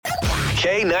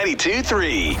K92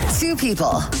 3. Two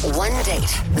people, one date,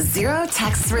 zero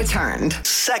texts returned.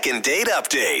 Second date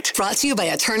update. Brought to you by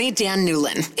attorney Dan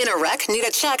Newlin. In a wreck, need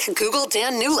a check, Google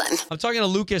Dan Newlin. I'm talking to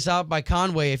Lucas out by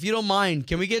Conway. If you don't mind,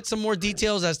 can we get some more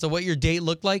details as to what your date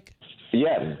looked like?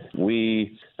 Yeah,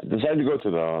 we decided to go to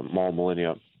the Mall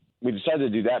Millennium. We decided to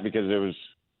do that because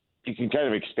you can kind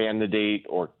of expand the date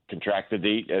or contract the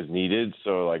date as needed.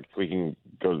 So, like, we can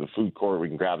go to the food court, we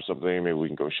can grab something, maybe we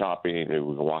can go shopping, maybe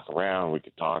we can walk around, we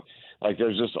could talk. Like,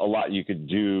 there's just a lot you could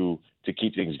do to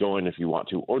keep things going if you want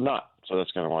to or not. So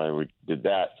that's kind of why we did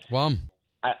that. Well,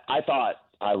 I thought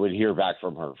I would hear back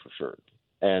from her for sure,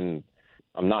 and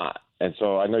I'm not. And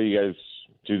so I know you guys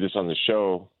do this on the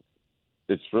show.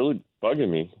 It's really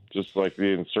bugging me, just like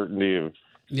the uncertainty of,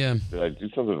 yeah. did I do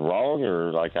something wrong,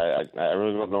 or like I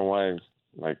really don't know why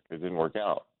like it didn't work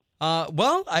out.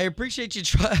 Well, I appreciate you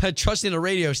trusting a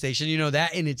radio station. You know,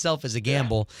 that in itself is a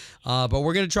gamble. Yeah. But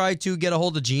we're going to try to get a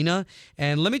hold of Gina.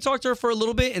 And let me talk to her for a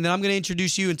little bit, and then I'm going to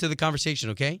introduce you into the conversation,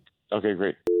 okay? Okay,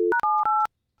 great.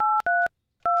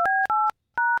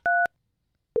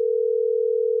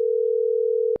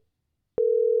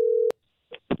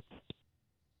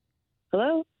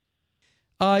 Hello?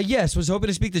 Yes, was hoping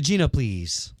to speak to Gina,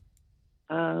 please.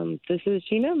 This is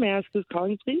Gina. May I ask who's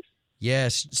calling, please?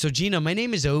 Yes. So, Gina, my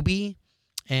name is Obi,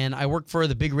 and I work for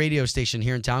the big radio station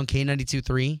here in town,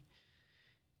 K92.3.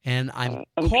 And I'm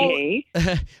okay.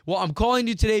 I'm calling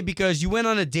you today because you went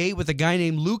on a date with a guy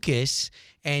named Lucas,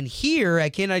 and here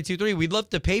at K92.3, we'd love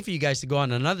to pay for you guys to go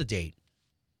on another date.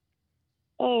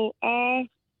 Oh,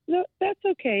 no, that's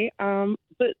okay.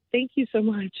 But thank you so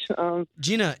much.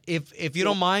 Gina, if you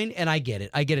don't mind, and I get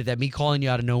it that me calling you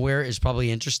out of nowhere is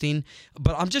probably interesting,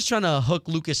 but I'm just trying to hook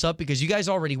Lucas up because you guys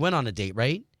already went on a date,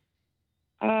 right?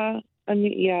 I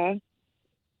mean, yeah.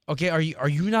 Okay, are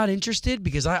you not interested?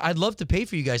 Because I'd love to pay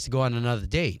for you guys to go on another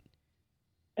date.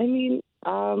 I mean,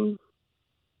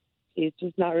 it's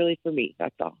just not really for me,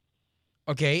 that's all.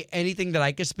 Okay, anything that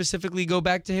I could specifically go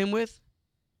back to him with?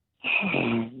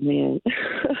 Oh, man.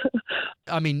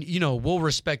 I mean, you know, we'll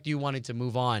respect you wanting to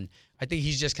move on. I think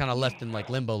he's just kind of left in, like,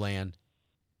 limbo land.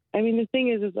 I mean, the thing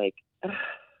is like,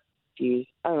 geez,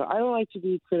 I don't like to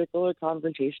be critical or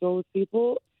confrontational with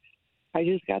people. I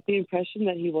just got the impression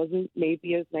that he wasn't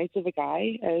maybe as nice of a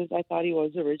guy as I thought he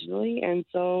was originally, and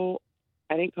so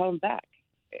I didn't call him back.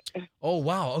 Oh,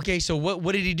 wow. Okay, so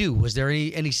what did he do? Was there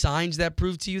any signs that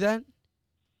proved to you that?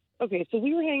 Okay, so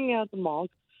we were hanging out at the mall,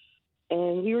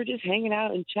 and we were just hanging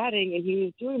out and chatting, and he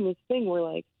was doing this thing where,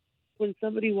 like, when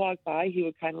somebody walked by, he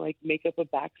would kind of, like, make up a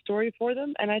backstory for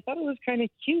them, and I thought it was kind of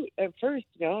cute at first,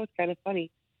 you know, it's kind of funny.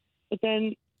 But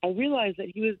then I realized that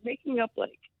he was making up,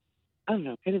 like, I don't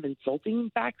know, kind of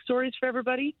insulting backstories for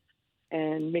everybody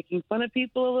and making fun of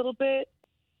people a little bit.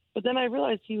 But then I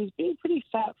realized he was being pretty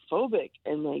fat phobic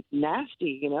and, like,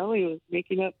 nasty, you know? He was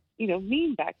making up, you know,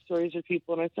 mean backstories for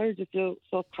people, and I started to feel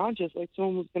self-conscious, like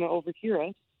someone was going to overhear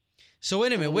us. So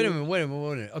wait a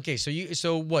minute. Okay,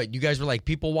 so what? You guys were, like,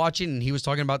 people watching, and he was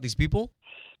talking about these people?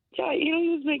 Yeah, you know, he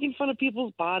was making fun of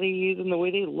people's bodies and the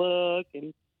way they look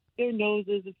and their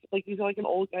noses. It's like he's like an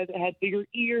old guy that had bigger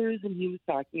ears, and he was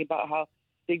talking about how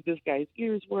big this guy's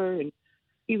ears were, and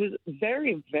he was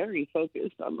very, very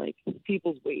focused on, like,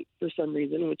 people's weight for some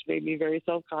reason, which made me very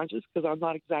self-conscious because I'm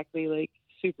not exactly, like,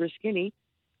 super skinny.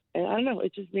 And I don't know,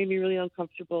 it just made me really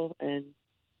uncomfortable, and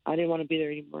I didn't want to be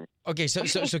there anymore. Okay,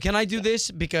 so can I do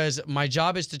this? Because my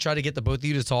job is to try to get the both of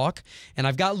you to talk, and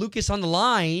I've got Lucas on the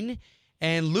line.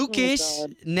 And Lucas,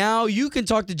 now you can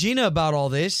talk to Gina about all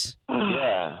this.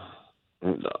 Yeah.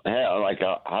 Like,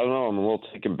 I don't know, I'm a little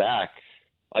taken back.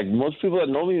 Like, most people that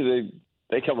know me,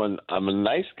 they come on, I'm a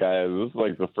nice guy. This is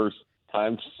like the first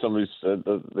time somebody said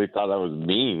that they thought I was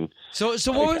mean. So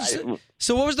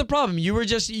what was the problem? You were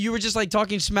just like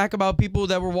talking smack about people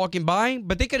that were walking by,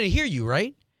 but they couldn't hear you,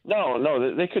 right?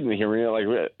 No, they couldn't hear me.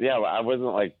 Like, yeah, I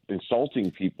wasn't, like, insulting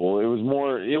people. It was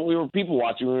more, we were people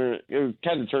watching. It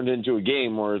kind of turned into a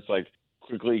game where it's like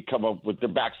quickly come up with their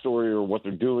backstory or what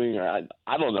they're doing. Or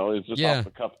I don't know. It's just off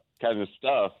the cuff kind of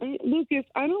stuff. Lucas,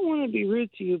 I don't want to be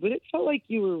rude to you, but it felt like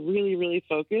you were really, really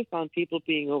focused on people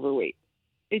being overweight.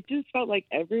 It just felt like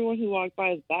everyone who walked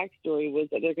by's backstory was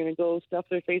that they're going to go stuff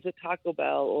their face at Taco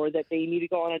Bell or that they need to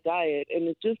go on a diet.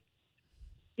 And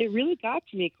it really got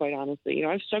to me, quite honestly. You know,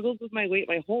 I've struggled with my weight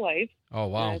my whole life. Oh,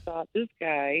 wow. And I thought, this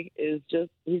guy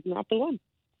he's not the one.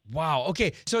 Wow.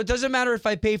 Okay. So it doesn't matter if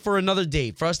I pay for another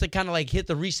date for us to kind of, like, hit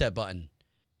the reset button.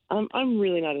 I'm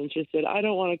really not interested. I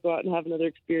don't want to go out and have another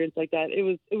experience like that. It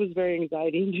was very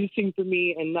anxiety-inducing for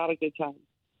me and not a good time.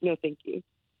 No, thank you.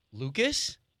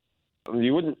 Lucas?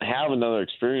 You wouldn't have another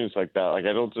experience like that. Like,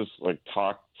 I don't just, like,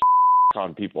 talk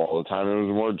on people all the time. It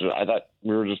was more just, I thought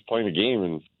we were just playing a game,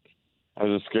 and I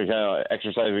was just kind of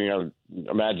exercising our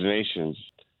imaginations.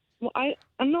 Well,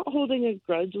 I'm not holding a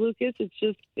grudge, Lucas.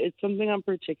 It's something I'm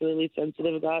particularly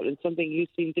sensitive about and something you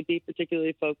seem to be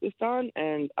particularly focused on,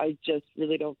 and I just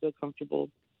really don't feel comfortable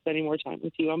spending more time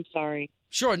with you. I'm sorry.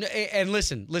 Sure. And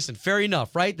listen, fair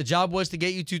enough, right? The job was to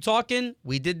get you two talking.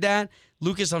 We did that.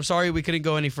 Lucas, I'm sorry we couldn't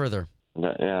go any further.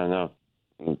 No.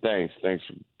 Thanks for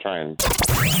trying.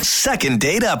 Second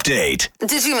date update.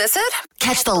 Did you miss it?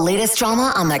 Catch the latest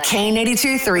drama on the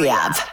K82 3 app.